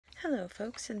Hello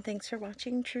folks, and thanks for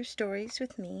watching True Stories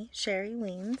with me, Sherry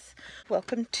Weens.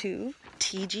 Welcome to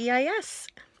TGIS.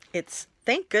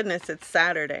 Thank goodness it's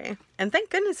Saturday, and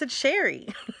thank goodness it's Sherry.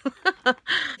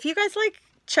 If you guys like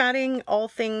chatting all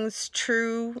things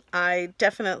true, I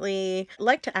definitely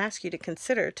like to ask you to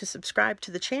consider to subscribe to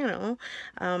the channel.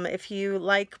 If you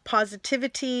like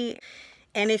positivity,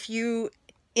 and if you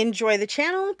enjoy the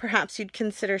channel, perhaps you'd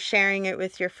consider sharing it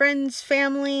with your friends,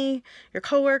 family, your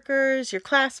coworkers, your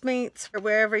classmates, or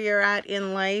wherever you're at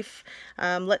in life.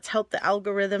 Let's help the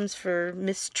algorithms for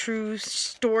Miss True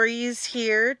Stories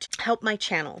here to help my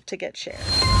channel to get shared.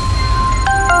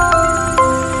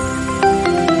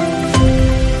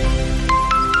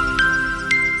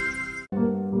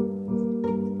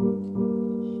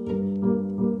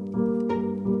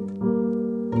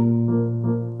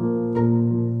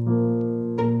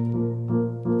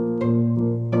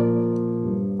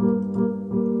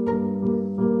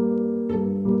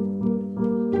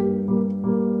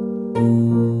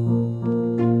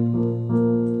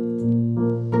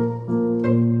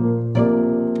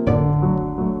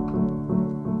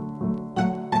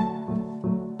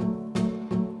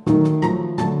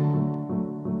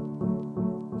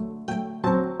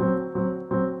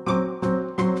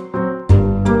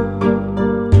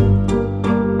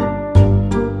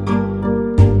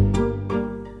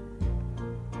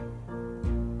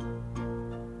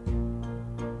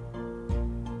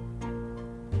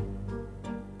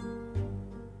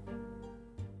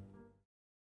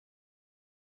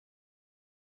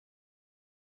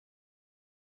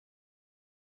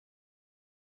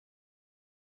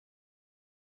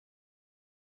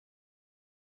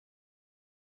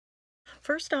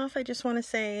 First off, I just want to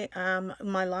say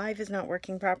my live is not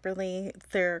working properly.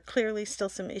 There are clearly still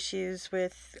some issues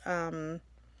with,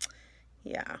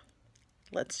 yeah,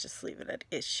 let's just leave it at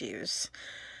issues.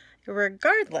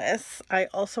 Regardless, I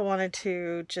also wanted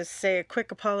to just say a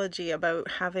quick apology about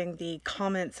having the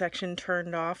comment section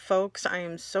turned off, folks. I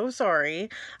am so sorry.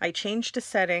 I changed a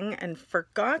setting and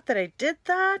forgot that I did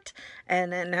that,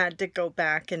 and then had to go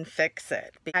back and fix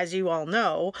it. As you all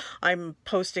know, I'm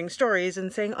posting stories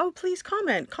and saying, oh, please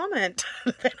comment.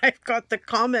 Then I've got the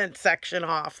comment section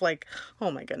off. Like, oh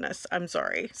my goodness, I'm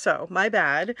sorry. So, my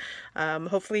bad.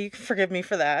 Hopefully you can forgive me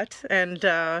for that. And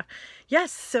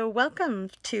yes, so welcome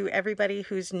to everybody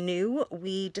who's new.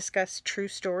 We discuss true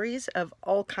stories of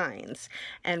all kinds.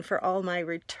 And for all my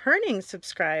returning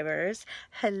subscribers,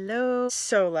 hello.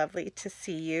 So lovely to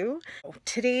see you.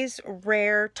 Today's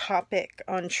rare topic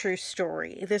on true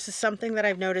story. This is something that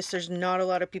I've noticed there's not a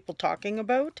lot of people talking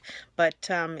about, but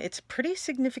it's a pretty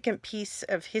significant piece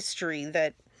of history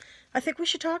that I think we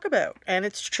should talk about. And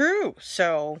it's true.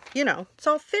 So, you know, it's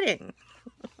all fitting.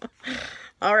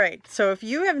 All right, so if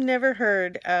you have never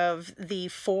heard of the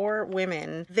four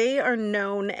women, they are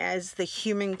known as the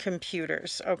human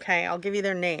computers, okay? I'll give you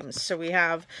their names. So we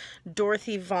have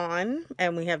Dorothy Vaughan,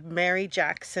 and we have Mary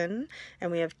Jackson,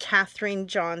 and we have Katherine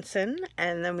Johnson,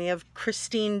 and then we have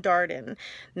Christine Darden.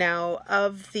 Now,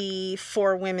 of the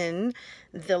four women,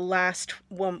 the last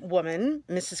woman,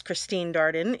 Mrs. Christine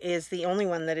Darden, is the only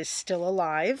one that is still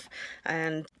alive.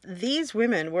 And these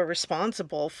women were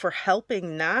responsible for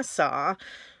helping NASA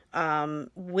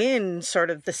win sort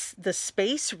of the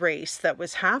space race that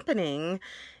was happening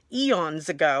eons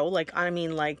ago, like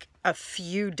a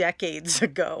few decades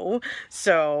ago.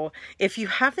 So if you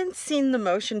haven't seen the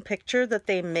motion picture that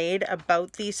they made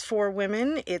about these four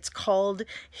women, it's called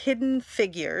Hidden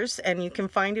Figures, and you can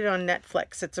find it on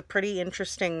Netflix. It's a pretty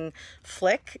interesting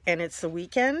flick, and it's the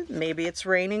weekend. Maybe it's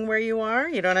raining where you are.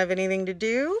 You don't have anything to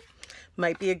do.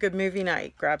 Might be a good movie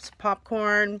night. Grab some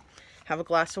popcorn, have a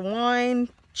glass of wine,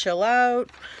 chill out.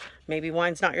 Maybe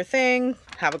wine's not your thing.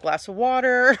 Have a glass of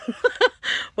water.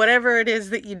 Whatever it is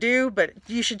that you do, but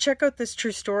you should check out this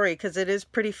true story because it is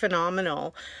pretty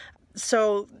phenomenal.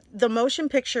 So the motion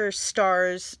picture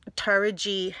stars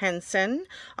Taraji Henson,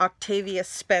 Octavia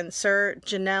Spencer,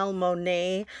 Janelle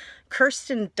Monáe,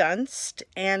 Kirsten Dunst,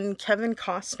 and Kevin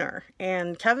Costner.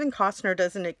 And Kevin Costner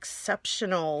does an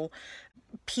exceptional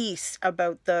piece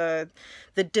about the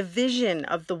division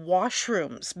of the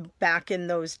washrooms back in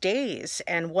those days,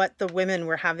 and what the women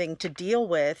were having to deal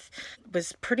with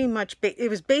was pretty much, it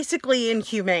was basically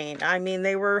inhumane. I mean,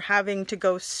 they were having to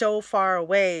go so far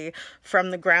away from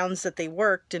the grounds that they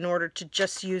worked in order to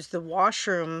just use the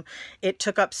washroom. It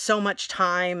took up so much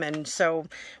time, and so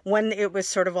when it was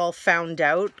sort of all found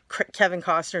out, Kevin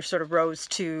Costner sort of rose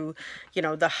to, you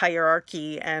know, the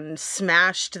hierarchy and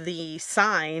smashed the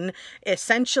sign,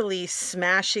 essentially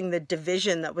smashing the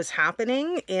division that was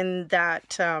happening in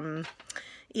that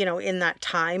in that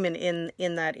time and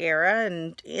in that era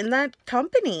and in that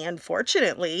company,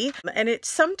 unfortunately. And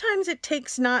sometimes it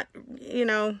takes not,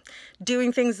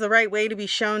 doing things the right way to be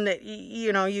shown that,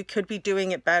 you could be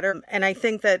doing it better. And I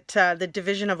think that the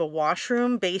division of a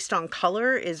washroom based on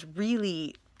color is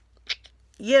really,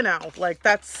 like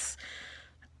that's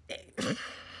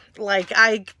like,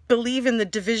 I believe in the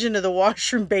division of the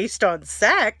washroom based on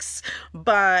sex,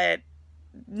 but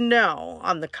no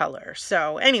on the color.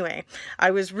 So anyway,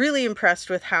 I was really impressed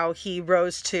with how he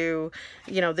rose to,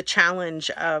 the challenge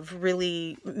of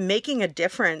really making a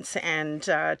difference and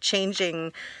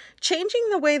changing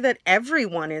the way that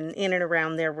everyone in and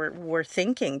around there were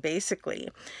thinking, basically.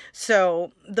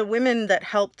 So the women that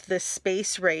helped this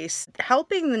space race,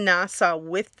 helping the NASA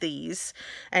with these,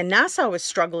 and NASA was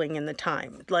struggling in the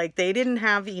time. Like, they didn't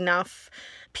have enough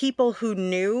people who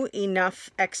knew enough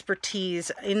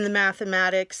expertise in the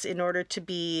mathematics in order to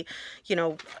be,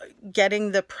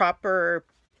 getting the proper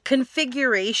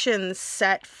configurations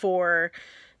set for,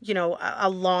 a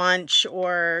launch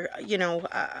or,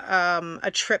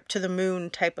 a trip to the moon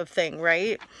type of thing,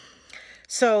 right?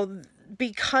 So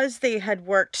because they had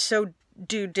worked so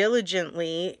due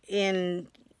diligently in,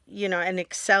 and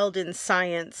excelled in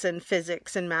science and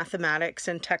physics and mathematics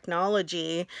and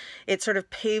technology, it sort of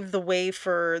paved the way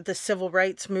for the civil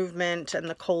rights movement and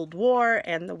the Cold War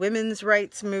and the women's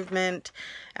rights movement.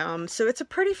 So it's a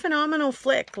pretty phenomenal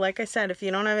flick. Like I said, if you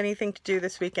don't have anything to do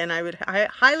this weekend, I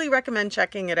highly recommend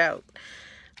checking it out.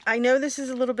 I know this is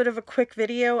a little bit of a quick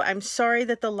video. I'm sorry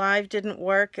that the live didn't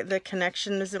work. The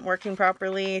connection isn't working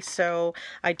properly, so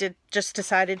I just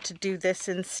decided to do this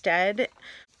instead.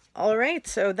 All right,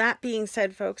 so that being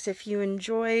said, folks, if you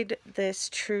enjoyed this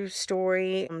true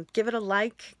story, give it a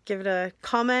like, give it a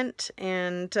comment,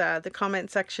 and the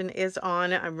comment section is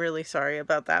on. I'm really sorry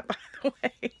about that, by the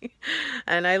way.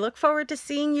 And I look forward to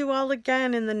seeing you all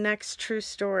again in the next true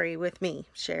story with me,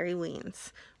 Sherry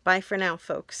Weens. Bye for now,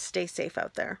 folks. Stay safe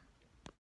out there.